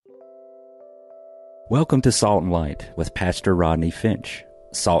Welcome to Salt and Light with Pastor Rodney Finch.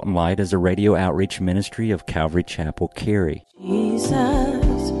 Salt and Light is a radio outreach ministry of Calvary Chapel, Cary.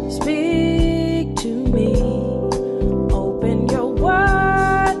 Jesus, speak to me. Open your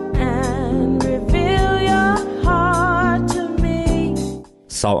word and reveal your heart to me.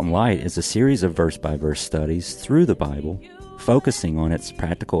 Salt and Light is a series of verse-by-verse studies through the Bible, focusing on its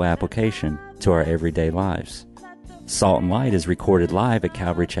practical application to our everyday lives. Salt and Light is recorded live at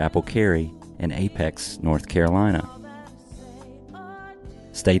Calvary Chapel, Cary in Apex, North Carolina.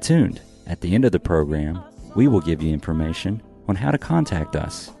 Stay tuned. At the end of the program, we will give you information on how to contact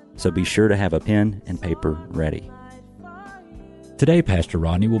us, so be sure to have a pen and paper ready. Today, Pastor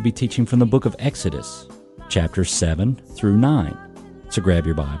Rodney will be teaching from the book of Exodus, chapters 7 through 9. So grab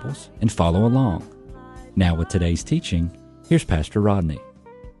your Bibles and follow along. Now with today's teaching, here's Pastor Rodney.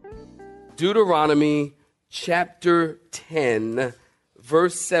 Deuteronomy chapter 10,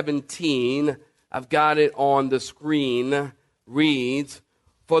 verse 17, I've got it on the screen, reads,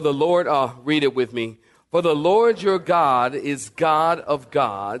 For the Lord, read it with me. For the Lord your God is God of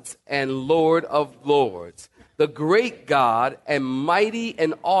gods and Lord of lords, the great God and mighty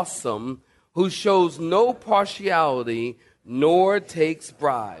and awesome, who shows no partiality nor takes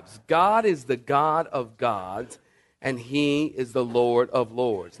bribes. God is the God of gods, and he is the Lord of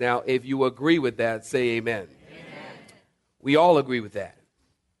lords. Now, if you agree with that, say amen. We all agree with that.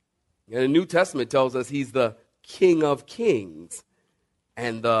 And the New Testament tells us he's the King of kings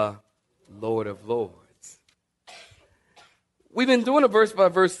and the Lord of lords. We've been doing a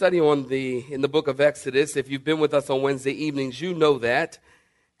verse-by-verse study in the book of Exodus. If you've been with us on Wednesday evenings, you know that.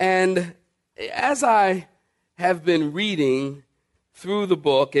 And as I have been reading through the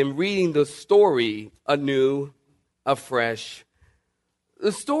book and reading the story anew, afresh,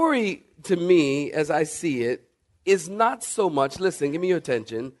 the story to me, as I see it, is not so much, listen, give me your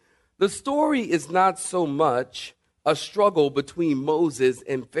attention, the story is not so much a struggle between Moses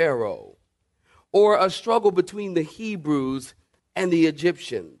and Pharaoh, or a struggle between the Hebrews and the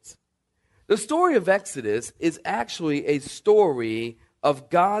Egyptians. The story of Exodus is actually a story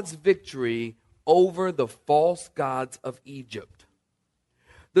of God's victory over the false gods of Egypt.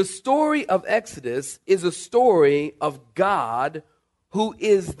 The story of Exodus is a story of God who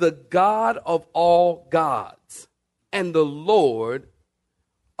is the God of all gods and the Lord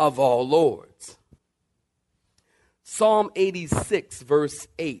of all lords. Psalm 86, verse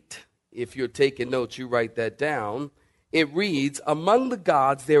 8. If you're taking notes, you write that down. It reads, Among the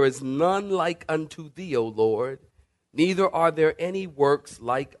gods there is none like unto thee, O Lord, neither are there any works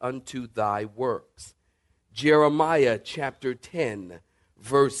like unto thy works. Jeremiah chapter 10,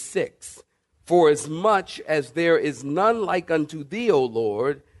 verse 6. For as much as there is none like unto thee, O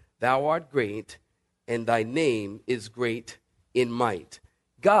Lord, thou art great, and thy name is great in might.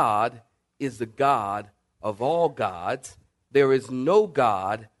 God is the God of all gods. There is no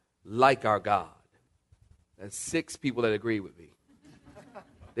God like our God. That's 6 people that agree with me.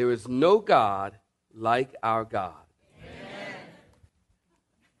 There is no God like our God. Amen.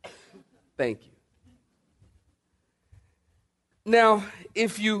 Thank you. Now,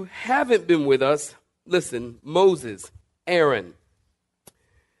 if you haven't been with us, listen, Moses, Aaron,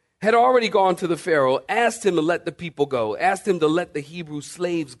 had already gone to the Pharaoh, asked him to let the people go, asked him to let the Hebrew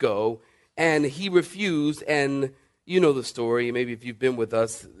slaves go, and he refused, and you know the story, maybe if you've been with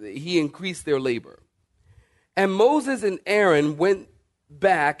us, he increased their labor. And Moses and Aaron went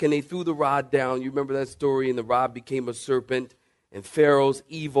back, and they threw the rod down. You remember that story, and the rod became a serpent, and Pharaoh's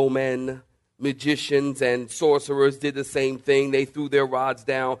evil men, magicians and sorcerers did the same thing. They threw their rods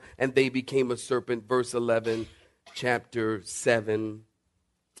down, and they became a serpent, verse 11, chapter 7.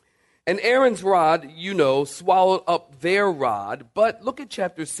 And Aaron's rod, you know, swallowed up their rod. But look at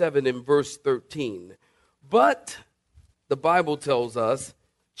chapter 7 and verse 13. But the Bible tells us,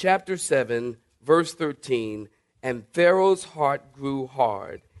 chapter 7, verse 13, and Pharaoh's heart grew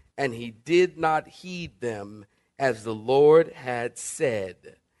hard, and he did not heed them as the Lord had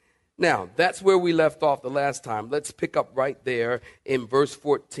said. Now, that's where we left off the last time. Let's pick up right there in verse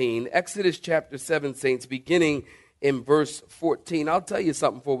 14. Exodus chapter 7, saints, beginning in verse 14. I'll tell you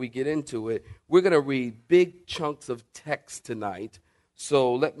something before we get into it. We're going to read big chunks of text tonight.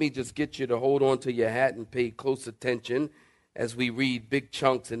 So let me just get you to hold on to your hat and pay close attention as we read big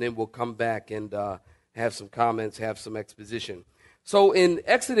chunks, and then we'll come back and have some comments, have some exposition. So in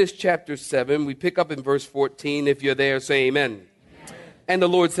Exodus chapter 7, we pick up in verse 14. If you're there, say amen. Amen. And the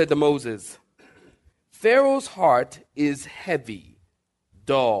Lord said to Moses, Pharaoh's heart is heavy,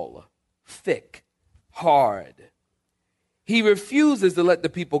 dull, thick, hard. He refuses to let the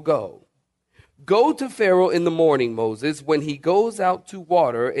people go. Go to Pharaoh in the morning, Moses, when he goes out to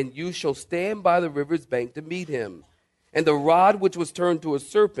water, and you shall stand by the river's bank to meet him. And the rod which was turned to a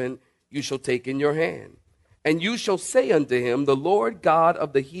serpent you shall take in your hand. And you shall say unto him, the Lord God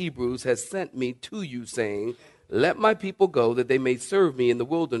of the Hebrews has sent me to you, saying, let my people go, that they may serve me in the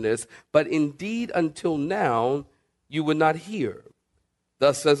wilderness. But indeed until now you would not hear.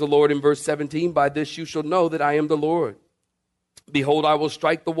 Thus says the Lord in verse 17, by this you shall know that I am the Lord. Behold, I will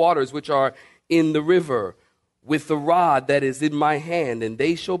strike the waters which are in the river with the rod that is in my hand, and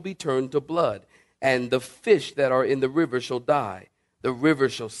they shall be turned to blood. And the fish that are in the river shall die. The river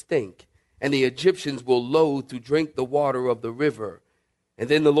shall stink, and the Egyptians will loathe to drink the water of the river. And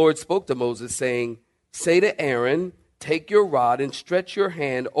then the Lord spoke to Moses, saying, say to Aaron, take your rod and stretch your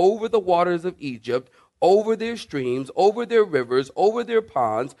hand over the waters of Egypt, over their streams, over their rivers, over their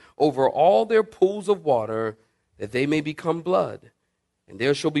ponds, over all their pools of water, that they may become blood. And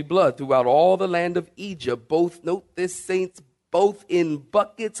there shall be blood throughout all the land of Egypt, both, note this, saints, both in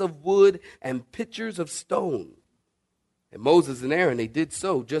buckets of wood and pitchers of stone. And Moses and Aaron, they did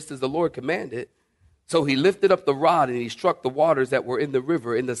so, just as the Lord commanded. So he lifted up the rod, and he struck the waters that were in the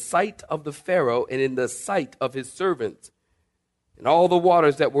river in the sight of the Pharaoh and in the sight of his servants. And all the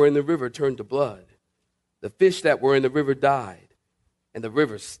waters that were in the river turned to blood. The fish that were in the river died, and the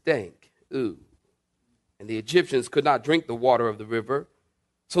river stank. Ooh. And the Egyptians could not drink the water of the river.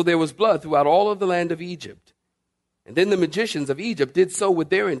 So there was blood throughout all of the land of Egypt. And then the magicians of Egypt did so with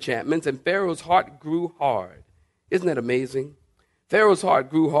their enchantments, and Pharaoh's heart grew hard. Isn't that amazing? Pharaoh's heart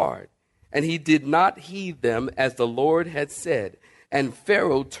grew hard, and he did not heed them as the Lord had said. And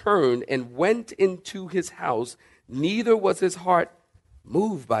Pharaoh turned and went into his house, neither was his heart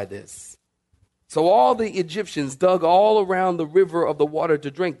moved by this. So all the Egyptians dug all around the river of the water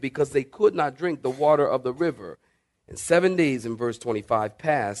to drink, because they could not drink the water of the river. And 7 days, in verse 25,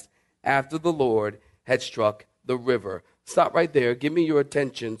 passed after the Lord had struck the river. Stop right there. Give me your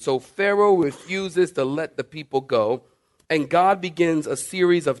attention. So Pharaoh refuses to let the people go, and God begins a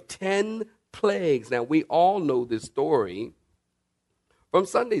series of 10 plagues. Now, we all know this story from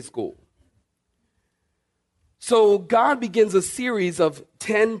Sunday school. So God begins a series of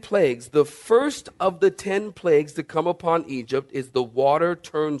 10 plagues. The first of the 10 plagues to come upon Egypt is the water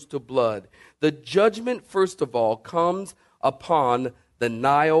turns to blood. The judgment, first of all, comes upon the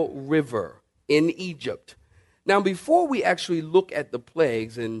Nile River in Egypt. Now, before we actually look at the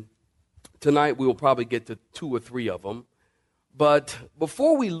plagues, and tonight we will probably get to 2 or 3 of them, but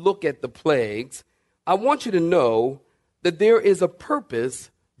before we look at the plagues, I want you to know that there is a purpose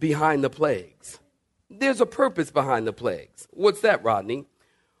behind the plagues. There's a purpose behind the plagues. What's that, Rodney?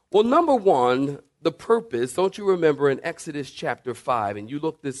 Well, number one, the purpose, don't you remember in Exodus chapter 5, and you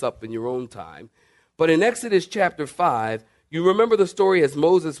look this up in your own time, but in Exodus chapter 5, you remember the story as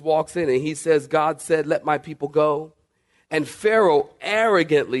Moses walks in and he says, God said, let my people go. And Pharaoh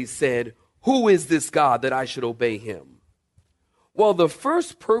arrogantly said, who is this God that I should obey him? Well, the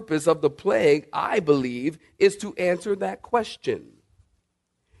first purpose of the plague, I believe, is to answer that question.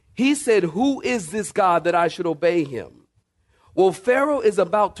 He said, who is this God that I should obey him? Well, Pharaoh is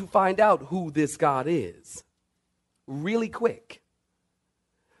about to find out who this God is really quick.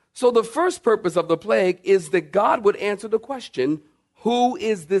 So the first purpose of the plague is that God would answer the question, who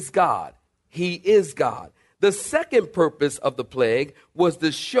is this God? He is God. The second purpose of the plague was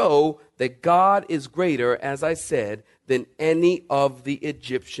to show that God is greater, as I said, than any of the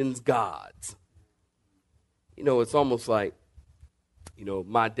Egyptians' gods. You know, it's almost like,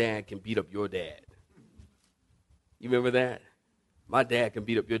 my dad can beat up your dad. You remember that? My dad can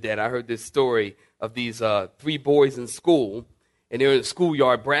beat up your dad. I heard this story of these 3 boys in school, and they're in the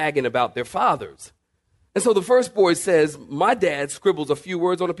schoolyard bragging about their fathers. And so the first boy says, my dad scribbles a few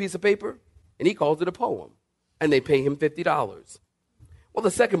words on a piece of paper, and he calls it a poem, and they pay him $50. Well,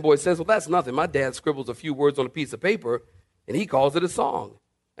 the second boy says, well, that's nothing. My dad scribbles a few words on a piece of paper, and he calls it a song,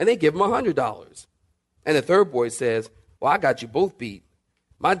 and they give him $100. And the third boy says, well, I got you both beat.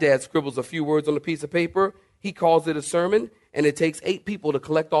 My dad scribbles a few words on a piece of paper, he calls it a sermon, and it takes 8 people to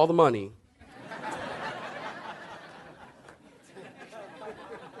collect all the money.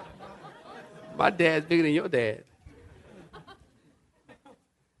 My dad's bigger than your dad.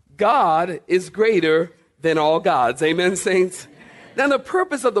 God is greater than all gods. Amen, saints? Now, the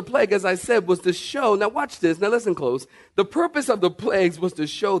purpose of the plague, as I said, was to show, now watch this, now listen close. The purpose of the plagues was to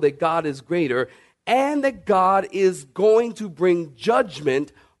show that God is greater and that God is going to bring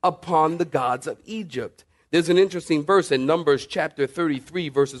judgment upon the gods of Egypt. There's an interesting verse in Numbers chapter 33,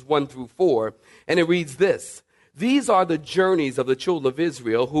 verses 1 through 4, and it reads this. These are the journeys of the children of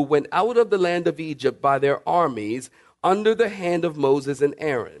Israel who went out of the land of Egypt by their armies under the hand of Moses and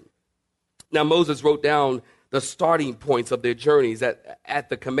Aaron. Now Moses wrote down the starting points of their journeys at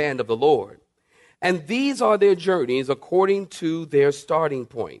the command of the Lord. And these are their journeys according to their starting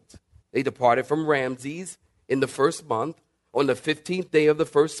point. They departed from Ramses in the first month, on the 15th day of the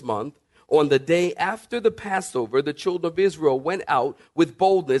first month. On the day after the Passover, the children of Israel went out with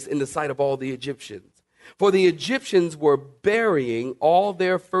boldness in the sight of all the Egyptians. For the Egyptians were burying all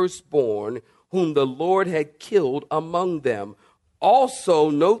their firstborn, whom the Lord had killed among them. Also,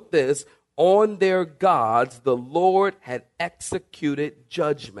 note this, on their gods the Lord had executed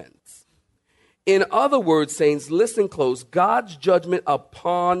judgments. In other words, saints, listen close. God's judgment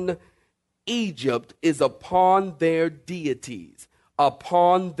upon Egypt is upon their deities,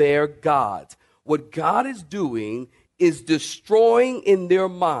 upon their gods. What God is doing is destroying in their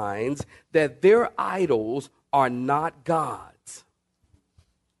minds that their idols are not gods.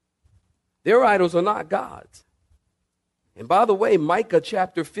 Their idols are not gods. And by the way, Micah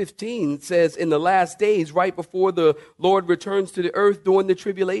chapter 15 says in the last days, right before the Lord returns to the earth during the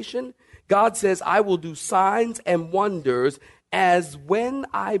tribulation, God says, I will do signs and wonders as when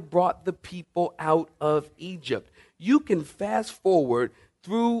I brought the people out of Egypt. You can fast forward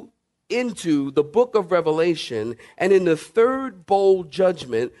through into the book of Revelation, and in the third bowl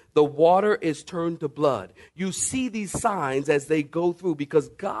judgment, the water is turned to blood. You see these signs as they go through because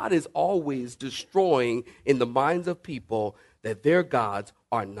God is always destroying in the minds of people that their gods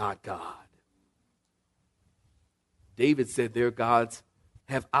are not God. David said their gods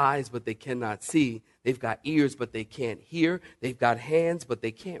have eyes, but they cannot see. They've got ears, but they can't hear. They've got hands, but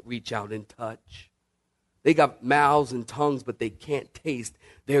they can't reach out and touch. They got mouths and tongues, but they can't taste.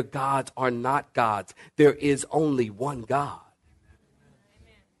 Their gods are not gods. There is only one God.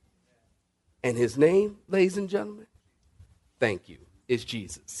 And his name, ladies and gentlemen, thank you, is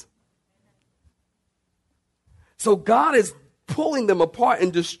Jesus. So God is pulling them apart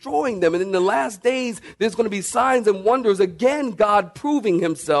and destroying them. And in the last days, there's going to be signs and wonders. Again, God proving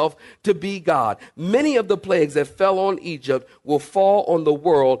himself to be God. Many of the plagues that fell on Egypt will fall on the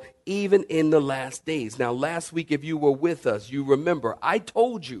world even in the last days. Now, last week, if you were with us, you remember I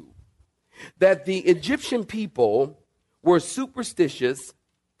told you that the Egyptian people were superstitious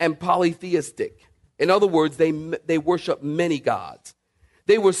and polytheistic. In other words, they worshiped many gods.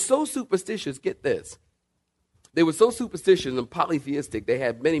 They were so superstitious, get this, they were so superstitious and polytheistic, they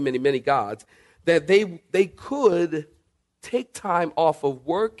had many, many, many gods, that they could take time off of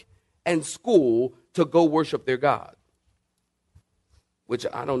work and school to go worship their God. Which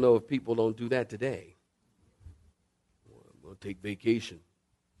I don't know if people don't do that today. Well, I'm going to take vacation.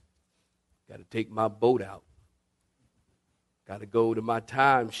 Got to take my boat out. Got to go to my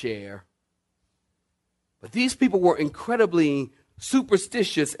timeshare. But these people were incredibly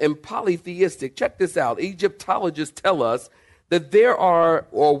superstitious and polytheistic. Check this out. Egyptologists tell us that there are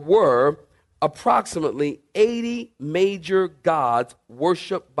or were approximately 80 major gods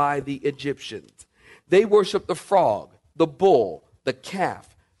worshipped by the Egyptians. They worshiped the frog, the bull, the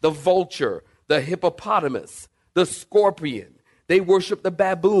calf, the vulture, the hippopotamus, the scorpion. They worshiped the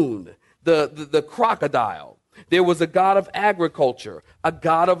baboon, the crocodile. There was a god of agriculture, a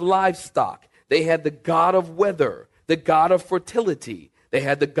god of livestock. They had the god of weather, the god of fertility. They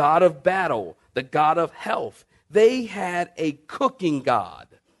had the god of battle, the god of health. They had a cooking god,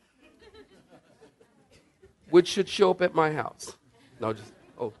 which should show up at my house. No, just,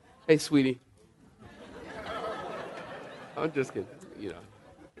 oh, hey, sweetie. I'm just kidding, you know.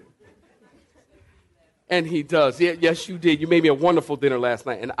 And he does. Yeah, yes, you did. You made me a wonderful dinner last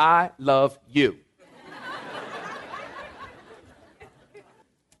night, and I love you.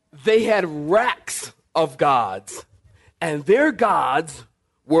 They had racks of gods, and their gods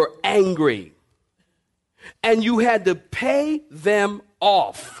were angry. And you had to pay them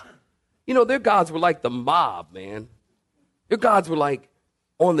off. You know, their gods were like the mob, man. Their gods were like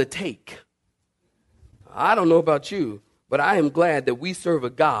on the take. I don't know about you, but I am glad that we serve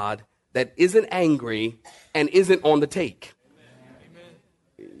a God that isn't angry and isn't on the take.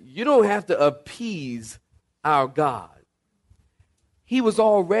 Amen. You don't have to appease our God. He was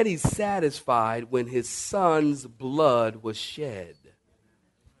already satisfied when his son's blood was shed.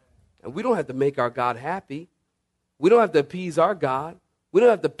 And we don't have to make our God happy. We don't have to appease our God. We don't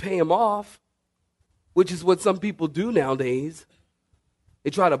have to pay him off, which is what some people do nowadays. They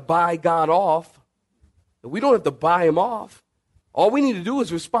try to buy God off. And we don't have to buy him off. All we need to do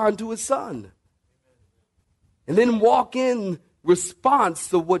is respond to his son. And then walk in response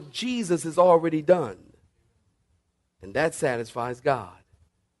to what Jesus has already done. And that satisfies God.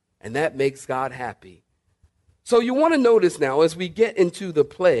 And that makes God happy. So you want to notice now, as we get into the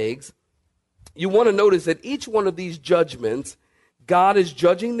plagues, you want to notice that each one of these judgments God is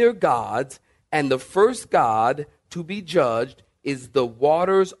judging their gods, and the first god to be judged is the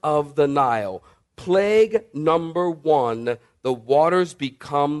waters of the Nile. Plague number 1, the waters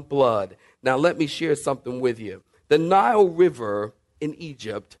become blood. Now let me share something with you. The Nile River in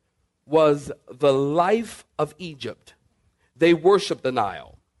Egypt was the life of Egypt. They worshiped the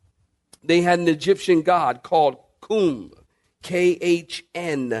Nile. They had an Egyptian god called Khum,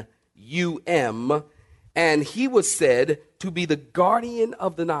 Khnum, and he was said to be the guardian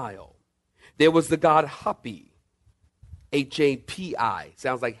of the Nile. There was the god Hapi, Hapi.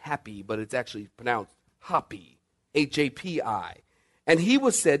 Sounds like happy, but it's actually pronounced Hapi, Hapi. And he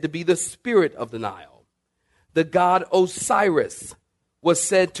was said to be the spirit of the Nile. The god Osiris was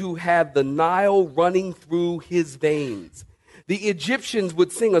said to have the Nile running through his veins. The Egyptians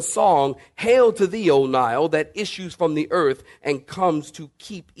would sing a song, "Hail to thee, O Nile, that issues from the earth and comes to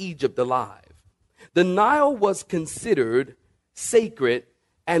keep Egypt alive." The Nile was considered sacred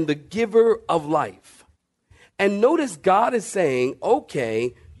and the giver of life. And notice God is saying,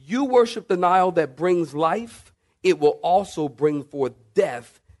 okay, you worship the Nile that brings life, it will also bring forth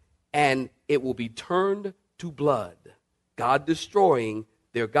death, and it will be turned to blood. God destroying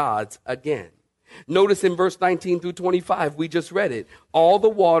their gods again. Notice in verse 19 through 25, we just read it. All the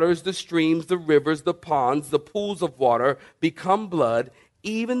waters, the streams, the rivers, the ponds, the pools of water become blood.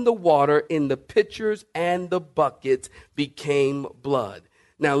 Even the water in the pitchers and the buckets became blood.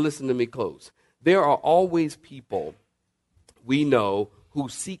 Now listen to me close. There are always people we know who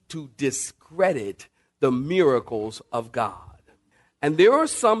seek to discredit the miracles of God. And there are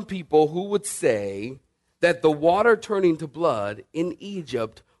some people who would say that the water turning to blood in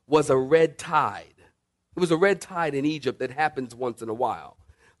Egypt was a red tide. It was a red tide in Egypt that happens once in a while.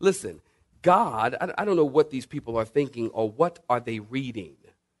 Listen, God, I don't know what these people are thinking or what are they reading.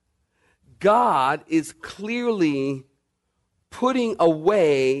 God is clearly putting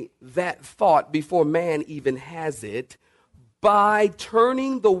away that thought before man even has it by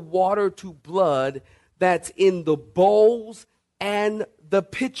turning the water to blood that's in the bowls and the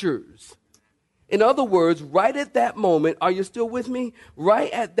pitchers. In other words, right at that moment, are you still with me? Right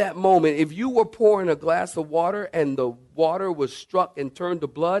at that moment, if you were pouring a glass of water and the water was struck and turned to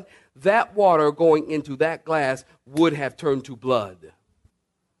blood, that water going into that glass would have turned to blood.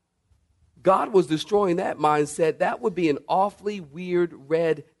 God was destroying that mindset. That would be an awfully weird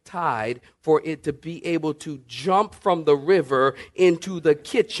red tide for it to be able to jump from the river into the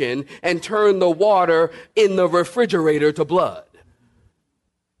kitchen and turn the water in the refrigerator to blood.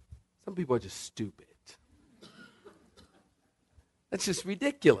 Some people are just stupid. That's just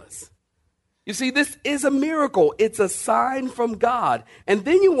ridiculous. You see, this is a miracle. It's a sign from God. And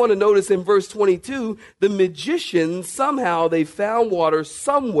then you want to notice in verse 22, the magicians, somehow they found water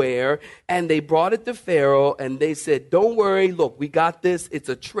somewhere and they brought it to Pharaoh and they said, don't worry, look, we got this. It's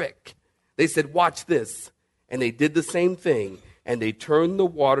a trick. They said, watch this. And they did the same thing. And they turned the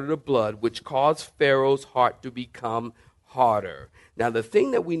water to blood, which caused Pharaoh's heart to become harder. Now, the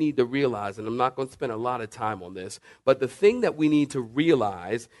thing that we need to realize, and I'm not going to spend a lot of time on this, but the thing that we need to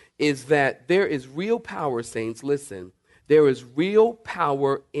realize is that there is real power, saints, listen, there is real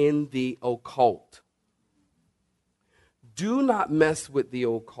power in the occult. Do not mess with the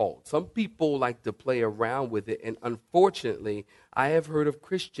occult. Some people like to play around with it, and unfortunately, I have heard of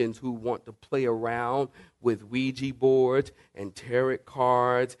Christians who want to play around with Ouija boards and tarot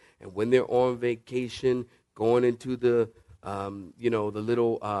cards, and when they're on vacation, going into the the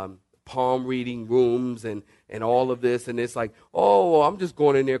little palm reading rooms and all of this. And it's like, oh, I'm just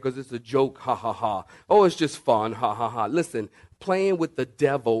going in there because it's a joke. Ha, ha, ha. Oh, it's just fun. Ha, ha, ha. Listen, playing with the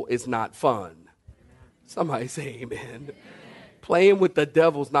devil is not fun. Somebody say amen. Playing with the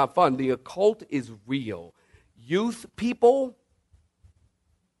devil's not fun. The occult is real. Youth people,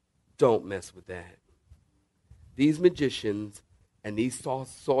 don't mess with that. These magicians and these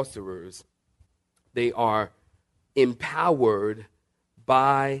sorcerers, they are empowered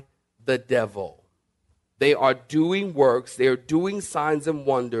by the devil. They are doing works, they are doing signs and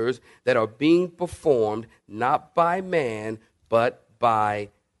wonders that are being performed not by man, but by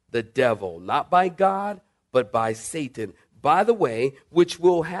the devil. Not by God, but by Satan. By the way, which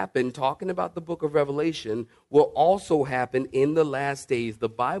will happen, talking about the book of Revelation, will also happen in the last days. The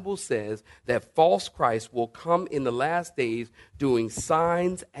Bible says that false Christ will come in the last days doing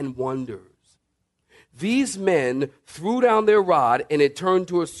signs and wonders. These men threw down their rod and it turned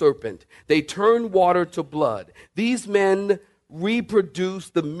to a serpent. They turned water to blood. These men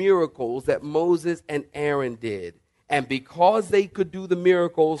reproduced the miracles that Moses and Aaron did. And because they could do the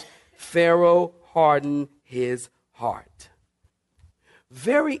miracles, Pharaoh hardened his heart.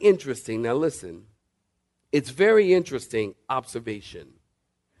 Very interesting. Now listen, It's very interesting observation.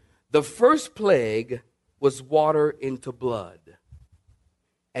 The first plague was water into blood,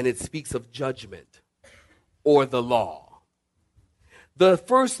 and it speaks of judgment or the law. The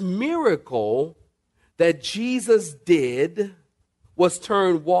first miracle that Jesus did was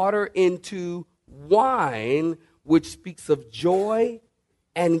turn water into wine, which speaks of joy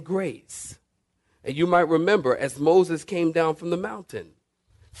and grace. And you might remember, as Moses came down from the mountain,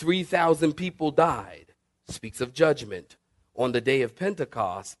 3,000 people died. Speaks of judgment. On the day of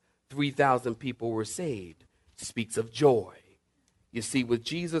Pentecost, 3,000 people were saved. Speaks of joy. You see, with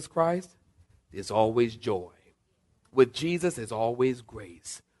Jesus Christ, there's always joy. With Jesus, there's always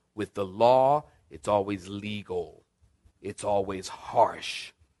grace. With the law, it's always legal. It's always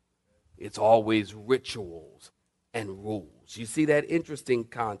harsh. It's always rituals and rules. You see that interesting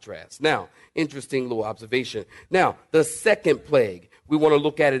contrast. Now, interesting little observation. Now, the second plague, we want to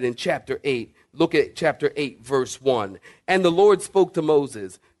look at it in chapter 8. Look at chapter 8, verse 1. And the Lord spoke to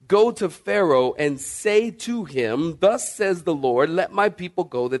Moses, "Go to Pharaoh and say to him, Thus says the Lord, let my people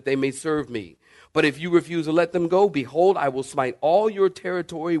go that they may serve me. But if you refuse to let them go, behold, I will smite all your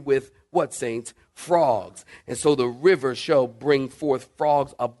territory with," what, saints? "Frogs. And so the river shall bring forth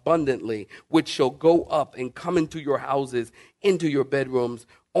frogs abundantly, which shall go up and come into your houses, into your bedrooms,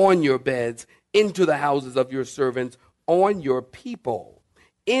 on your beds, into the houses of your servants, on your people,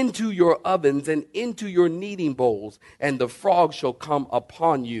 into your ovens and into your kneading bowls. And the frogs shall come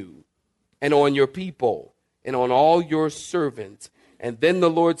upon you and on your people and on all your servants." And then the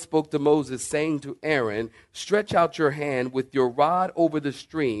Lord spoke to Moses, saying to Aaron, "Stretch out your hand with your rod over the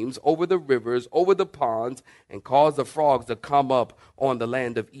streams, over the rivers, over the ponds, and cause the frogs to come up on the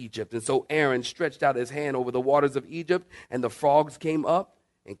land of Egypt." And so Aaron stretched out his hand over the waters of Egypt, and the frogs came up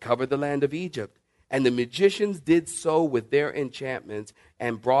and covered the land of Egypt. And the magicians did so with their enchantments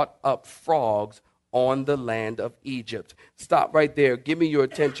and brought up frogs on the land of Egypt. Stop right there. Give me your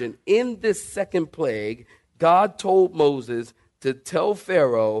attention. In this second plague, God told Moses to tell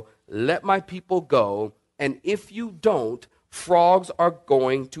Pharaoh, "Let my people go, and if you don't, frogs are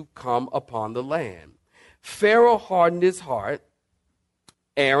going to come upon the land." Pharaoh hardened his heart.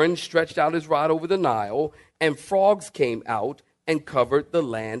 Aaron stretched out his rod over the Nile, and frogs came out and covered the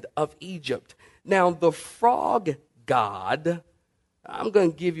land of Egypt. Now, the frog god, I'm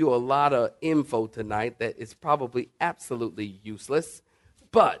going to give you a lot of info tonight that is probably absolutely useless,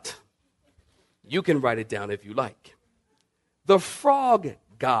 but you can write it down if you like. The frog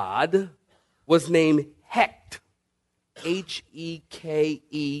god was named Hekt, Heked.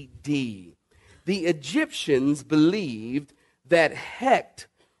 The Egyptians believed that Hekt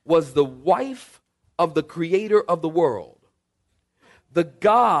was the wife of the creator of the world. The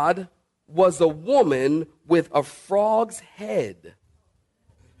god was a woman with a frog's head.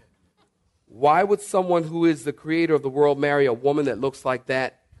 Why would someone who is the creator of the world marry a woman that looks like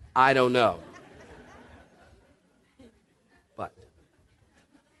that? I don't know. But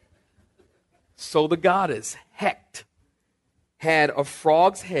so the goddess Hekt had a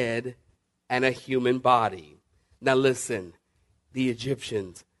frog's head and a human body. Now listen, the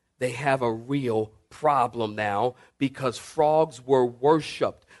Egyptians, they have a real problem now because frogs were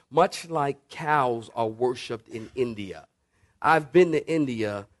worshipped, much like cows are worshipped in India. I've been to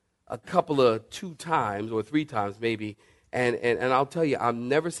India two times or three times maybe, and I'll tell you, I've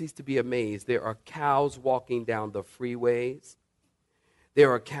never ceased to be amazed. There are cows walking down the freeways.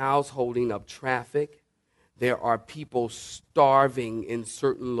 There are cows holding up traffic. There are people starving in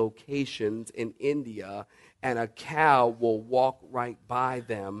certain locations in India, and a cow will walk right by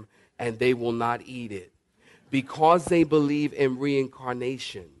them and they will not eat it because they believe in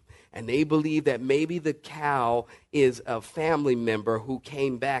reincarnation. And they believe that maybe the cow is a family member who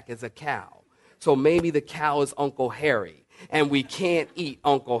came back as a cow. So maybe the cow is Uncle Harry, and we can't eat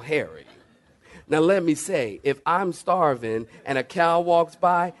Uncle Harry. Now let me say, if I'm starving and a cow walks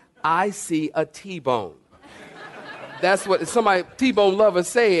by, I see a T-bone. That's what somebody, T-bone lovers,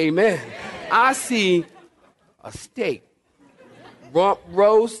 say, amen. I see a steak, rump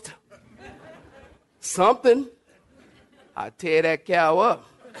roast, something. I tear that cow up.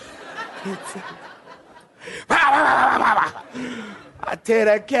 I tear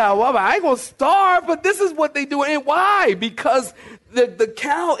that cow up. I ain't gonna starve, but this is what they do. And why? Because the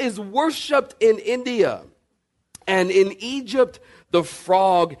cow is worshipped in India. And in Egypt, the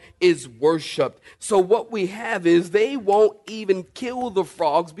frog is worshipped. So what we have is they won't even kill the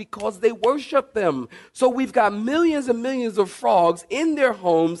frogs because they worship them. So we've got millions and millions of frogs in their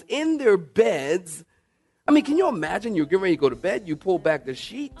homes, in their beds. I mean, can you imagine you're getting ready to go to bed, you pull back the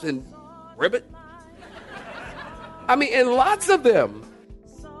sheets and ribbit? I mean, and lots of them.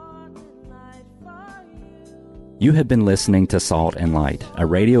 You have been listening to Salt and Light, a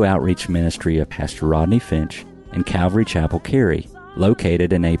radio outreach ministry of Pastor Rodney Finch and Calvary Chapel Cary,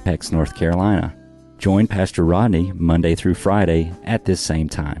 located in Apex, North Carolina. Join Pastor Rodney Monday through Friday at this same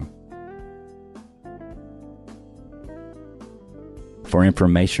time. For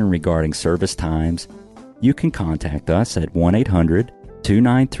information regarding service times, you can contact us at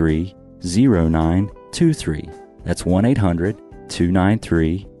 1-800-293-0923. That's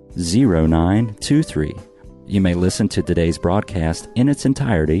 1-800-293-0923. You may listen to today's broadcast in its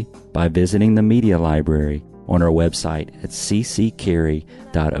entirety by visiting the media library on our website at cccary.org.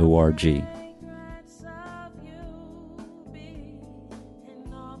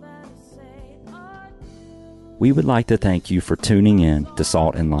 We would like to thank you for tuning in to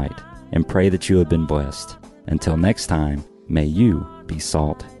Salt and Light and pray that you have been blessed. Until next time, may you be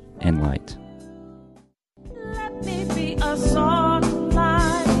salt and light.